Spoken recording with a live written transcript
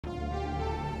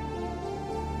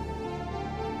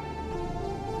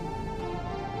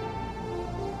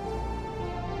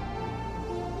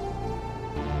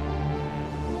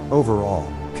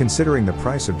Overall, considering the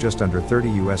price of just under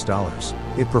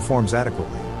 $30, it performs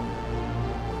adequately.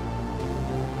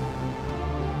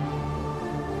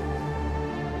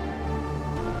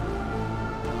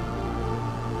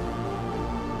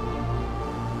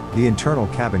 The internal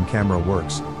cabin camera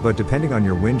works, but depending on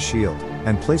your windshield,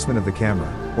 and placement of the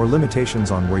camera, or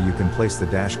limitations on where you can place the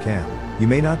dash cam, you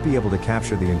may not be able to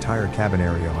capture the entire cabin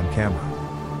area on camera.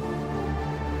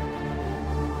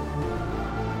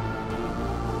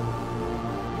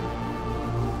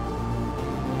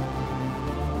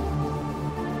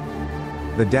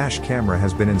 The dash camera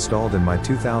has been installed in my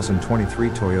 2023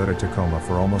 Toyota Tacoma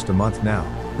for almost a month now.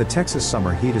 The Texas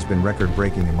summer heat has been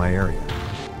record-breaking in my area,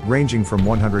 ranging from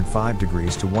 105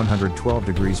 degrees to 112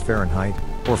 degrees Fahrenheit,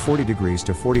 or 40 degrees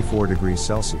to 44 degrees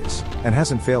Celsius, and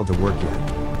hasn't failed to work yet.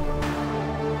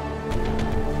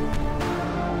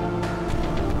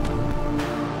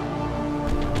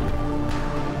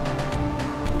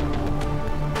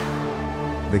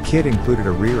 The kit included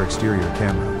a rear exterior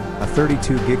camera, a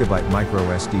 32GB micro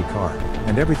SD card,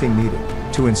 and everything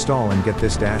needed to install and get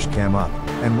this dash cam up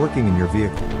and working in your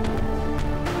vehicle.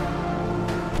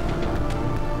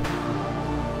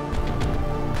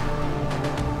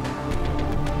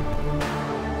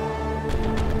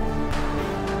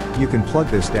 You can plug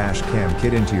this dash cam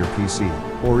kit into your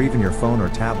PC, or even your phone or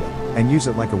tablet, and use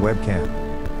it like a webcam.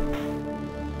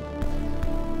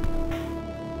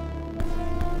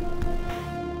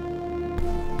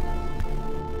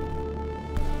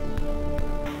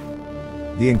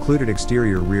 The included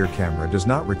exterior rear camera does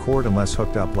not record unless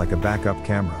hooked up like a backup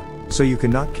camera, so you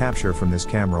cannot capture from this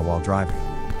camera while driving.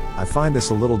 I find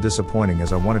this a little disappointing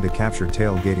as I wanted to capture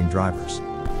tailgating drivers.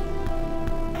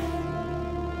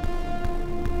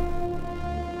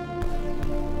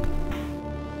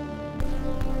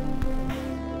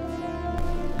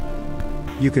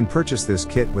 You can purchase this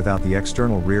kit without the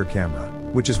external rear camera,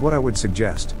 which is what I would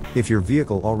suggest, if your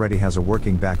vehicle already has a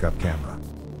working backup camera.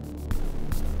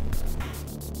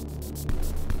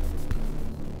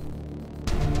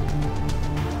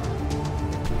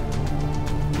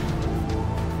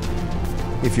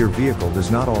 If your vehicle does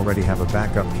not already have a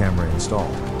backup camera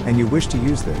installed, and you wish to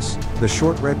use this, the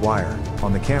short red wire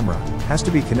on the camera has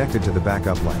to be connected to the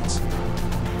backup lights.